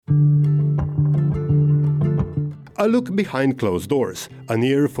A look behind closed doors, an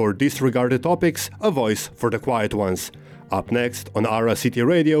ear for disregarded topics, a voice for the quiet ones. Up next on Ara City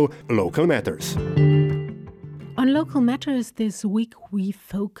Radio, Local Matters. On Local Matters this week, we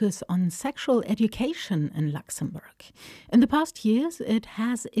focus on sexual education in Luxembourg. In the past years, it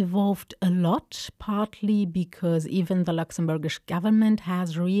has evolved a lot, partly because even the Luxembourgish government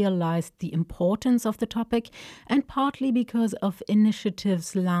has realized the importance of the topic, and partly because of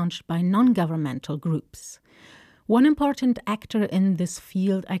initiatives launched by non-governmental groups. One important actor in this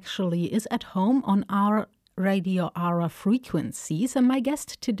field actually is at home on our Radio Ara frequencies, and my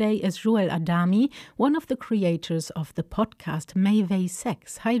guest today is Joël Adami, one of the creators of the podcast Mayvey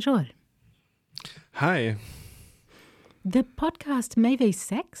Sex. Hi, Joël. Hi. The podcast Mayvey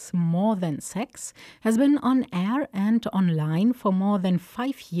Sex, More Than Sex, has been on air and online for more than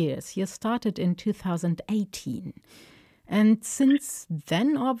 5 years. You started in 2018. And since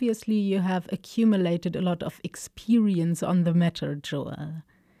then, obviously, you have accumulated a lot of experience on the matter, Joël.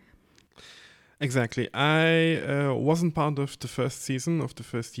 Exactly. I wasn't part of the first season of the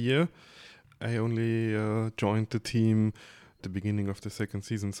first year. I only joined the team at the beginning of the second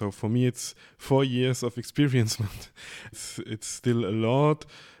season. So for me, it's 4 years of experience. It's still a lot.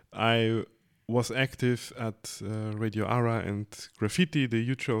 I was active at Radio Ara and Graffiti, the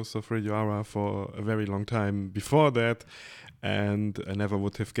youth shows of Radio Ara, for a very long time before that. And I never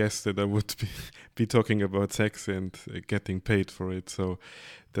would have guessed that I would be talking about sex and getting paid for it. So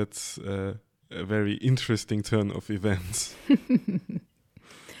that's a very interesting turn of events.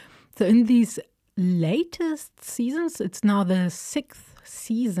 So in these latest seasons, it's now the 6th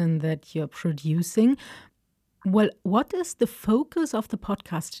season that you're producing. Well, what is the focus of the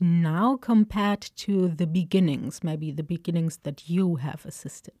podcast now compared to the beginnings, maybe the beginnings that you have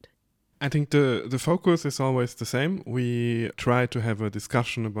assisted? I think the focus is always the same. We try to have a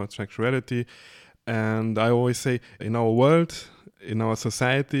discussion about sexuality. And I always say, in our world, in our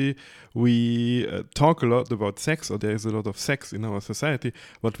society, we talk a lot about sex, or there is a lot of sex in our society,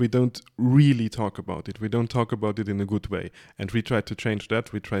 but we don't really talk about it. We don't talk about it in a good way. And we try to change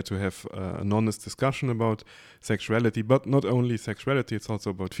that. We try to have an honest discussion about sexuality, but not only sexuality, it's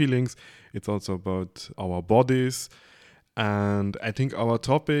also about feelings, it's also about our bodies. And I think our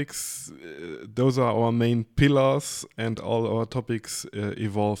topics, those are our main pillars, and all our topics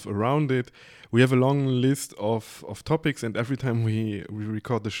evolve around it. We have a long list of topics, and every time we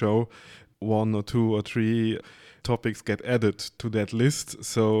record the show, 1 or 2 or 3 topics get added to that list.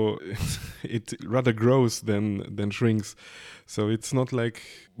 So it rather grows than shrinks. So it's not like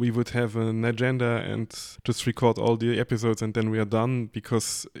we would have an agenda and just record all the episodes and then we are done,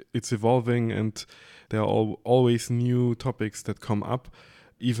 because it's evolving and there are always new topics that come up,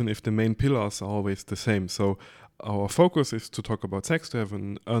 even if the main pillars are always the same. So our focus is to talk about sex, to have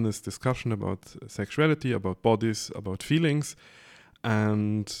an earnest discussion about sexuality, about bodies, about feelings.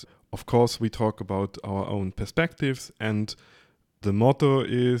 And of course, we talk about our own perspectives. And the motto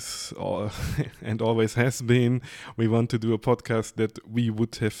is, and always has been, we want to do a podcast that we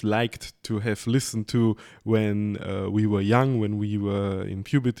would have liked to have listened to when we were young, when we were in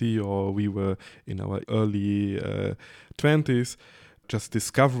puberty, or we were in our early 20s, just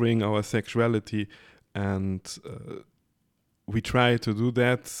discovering our sexuality. And we try to do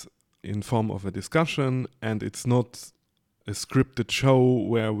that in form of a discussion, and it's not a scripted show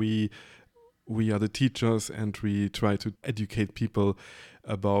where we are the teachers and we try to educate people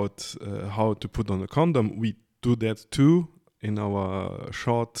about how to put on a condom. We do that too in our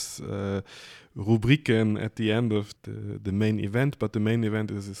short rubriken at the end of the main event, but the main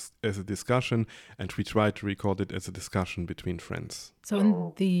event is as a discussion, and we try to record it as a discussion between friends. So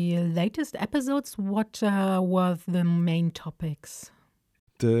in the latest episodes, what were the main topics?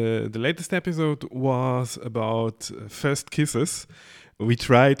 The latest episode was about first kisses. We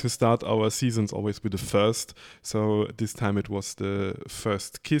try to start our seasons always with the first. So this time it was the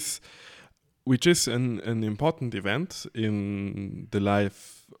first kiss, which is an important event in the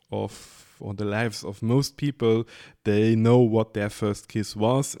lives of most people. They know what their first kiss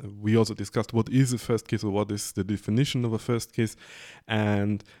was. We also discussed what is a first kiss, or what is the definition of a first kiss.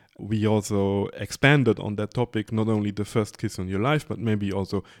 And we also expanded on that topic, not only the first kiss in your life, but maybe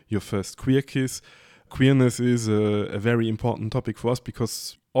also your first queer kiss. Queerness is a very important topic for us,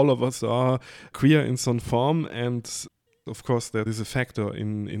 because all of us are queer in some form, and of course that is a factor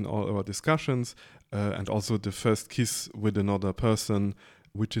in all our discussions, and also the first kiss with another person,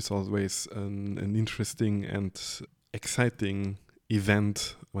 which is always an interesting and exciting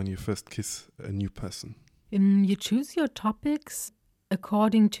event when you first kiss a new person. You choose your topics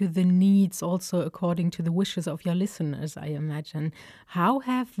according to the needs, also according to the wishes of your listeners, I imagine. How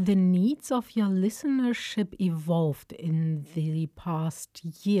have the needs of your listenership evolved in the past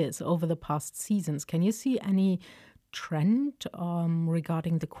years, over the past seasons? Can you see any trend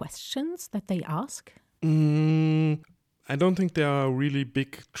regarding the questions that they ask? I don't think there are really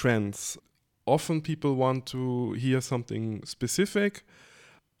big trends. Often people want to hear something specific.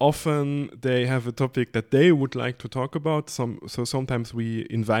 Often they have a topic that they would like to talk about. So sometimes we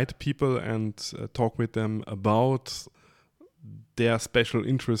invite people and talk with them about their special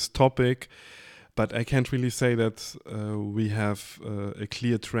interest topic. But I can't really say that we have a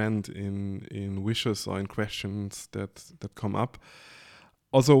clear trend in wishes or in questions that come up.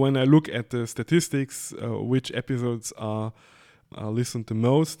 Also, when I look at the statistics, which episodes are listened the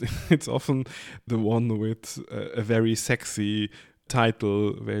most, it's often the one with a very sexy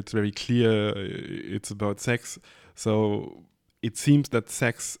title where it's very clear it's about sex. So it seems that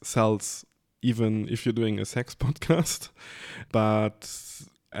sex sells even if you're doing a sex podcast. But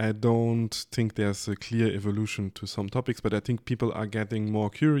I don't think there's a clear evolution to some topics, but I think people are getting more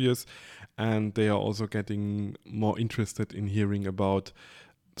curious and they are also getting more interested in hearing about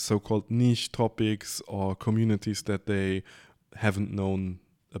so-called niche topics or communities that they haven't known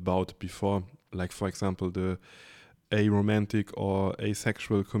about before. Like, for example, the aromantic or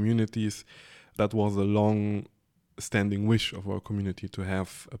asexual communities. That was a long-standing wish of our community to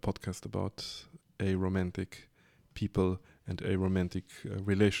have a podcast about aromantic people and aromantic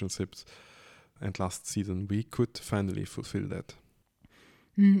relationships. And last season we could finally fulfill that.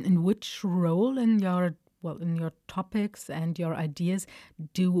 And which role in your topics and your ideas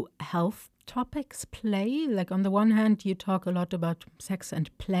do health topics play? Like, on the one hand, you talk a lot about sex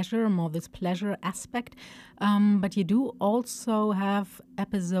and pleasure, more this pleasure aspect, but you do also have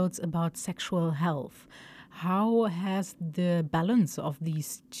episodes about sexual health. How has the balance of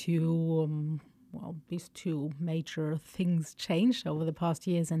these two major things changed over the past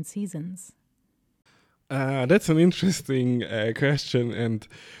years and seasons? That's an interesting question, and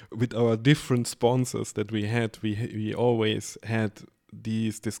with our different sponsors that we had, we always had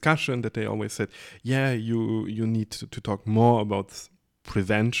this discussion that they always said, yeah, you need to talk more about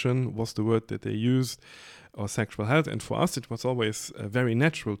prevention, was the word that they used, or sexual health. And for us, it was always very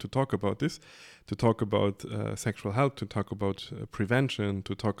natural to talk about this, to talk about sexual health, to talk about prevention,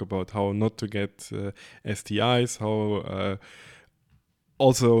 to talk about how not to get STIs, how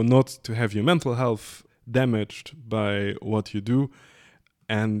also not to have your mental health damaged by what you do.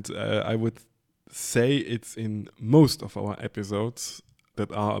 And I would say it's in most of our episodes that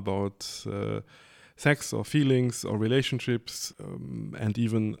are about sex or feelings or relationships, and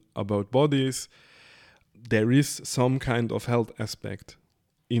even about bodies. There is some kind of health aspect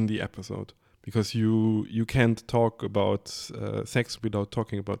in the episode, because you can't talk about sex without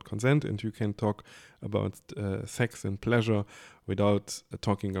talking about consent, and you can talk about sex and pleasure without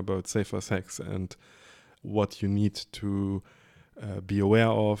talking about safer sex and what you need to be aware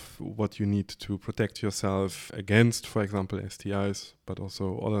of, what you need to protect yourself against, for example, STIs, but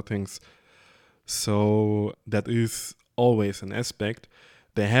also other things. So that is always an aspect.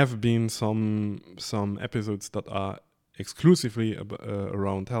 There have been some episodes that are exclusively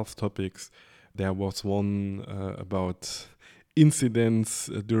around health topics. There was one about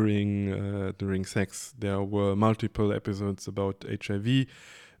incidents during sex. There were multiple episodes about HIV.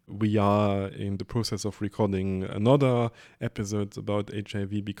 We are in the process of recording another episode about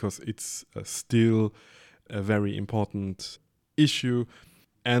HIV because it's still a very important issue.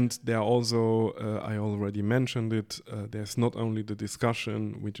 And there are also, I already mentioned it, there's not only the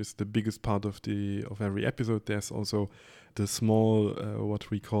discussion, which is the biggest part of every episode, there's also the small, what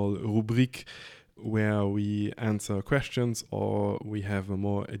we call rubrique, where we answer questions or we have a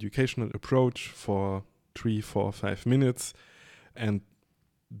more educational approach for 3, 4, 5 minutes. And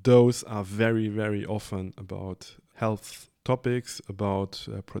those are very, very often about health topics, about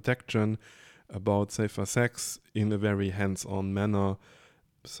protection, about safer sex in a very hands-on manner.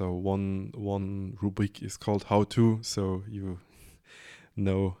 So one rubric is called How To, so you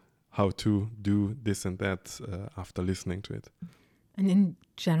know how to do this and that after listening to it. And in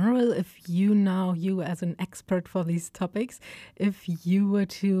general, if you as an expert for these topics, if you were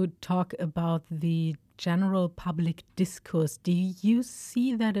to talk about the general public discourse, do you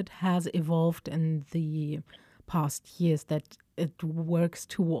see that it has evolved in the past years, that it works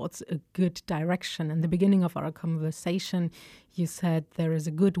towards a good direction? In the beginning of our conversation, you said there is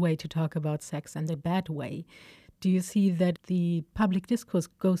a good way to talk about sex and a bad way. Do you see that the public discourse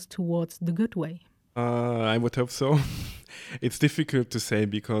goes towards the good way? I would hope so. It's difficult to say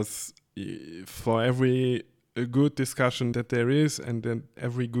because for every a good discussion that there is, and then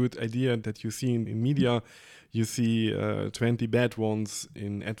every good idea that you see in media, you see 20 bad ones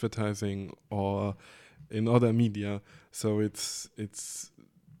in advertising or in other media. So it's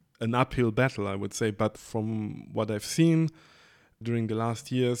an uphill battle, I would say. But from what I've seen during the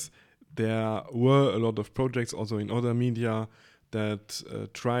last years, there were a lot of projects also in other media that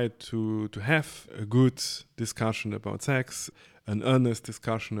tried to have a good discussion about sex, an earnest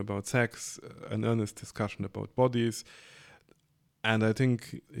discussion about sex, an earnest discussion about bodies. And I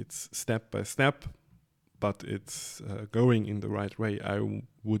think it's step by step, but it's going in the right way. I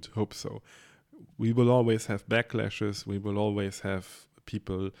would hope so. We will always have backlashes. We will always have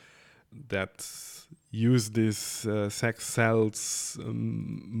people that use this sex sells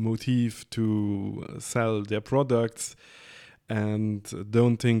motif to sell their products and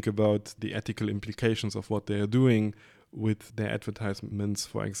don't think about the ethical implications of what they are doing with their advertisements,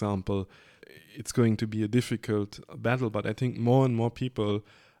 for example. It's going to be a difficult battle, but I think more and more people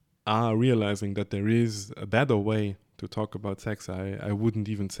are realizing that there is a better way to talk about sex. I wouldn't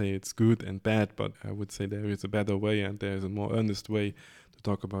even say it's good and bad, but I would say there is a better way and there is a more earnest way to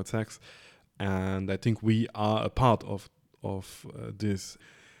talk about sex. And I think we are a part of this.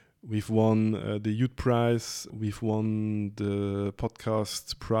 We've won the Youth Prize. We've won the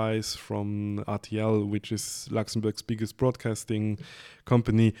podcast prize from RTL, which is Luxembourg's biggest broadcasting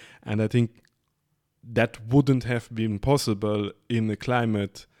company. And I think that wouldn't have been possible in a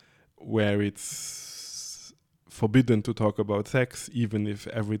climate where it's forbidden to talk about sex, even if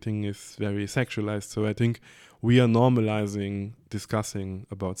everything is very sexualized. So I think we are normalizing discussing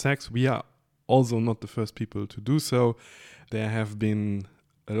about sex. We are also not the first people to do so. There have been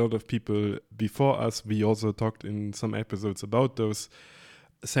a lot of people before us. We also talked in some episodes about those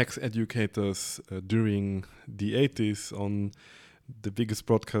sex educators during the 80s on the biggest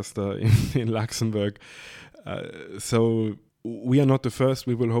broadcaster in Luxembourg. So we are not the first.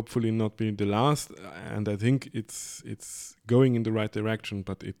 We will hopefully not be the last. And I think it's going in the right direction,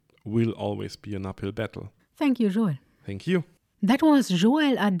 but it will always be an uphill battle. Thank you, Joël. Thank you. That was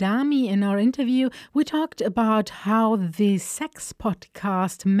Joël Adami in our interview. We talked about how the sex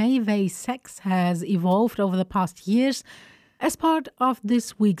podcast Mayvey Sex has evolved over the past years as part of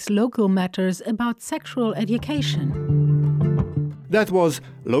this week's Local Matters about sexual education. That was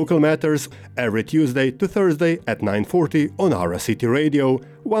Local Matters every Tuesday to Thursday at 9:40 on Ara City Radio,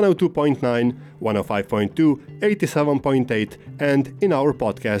 102.9, 105.2, 87.8 and in our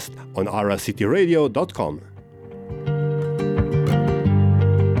podcast on aracityradio.com.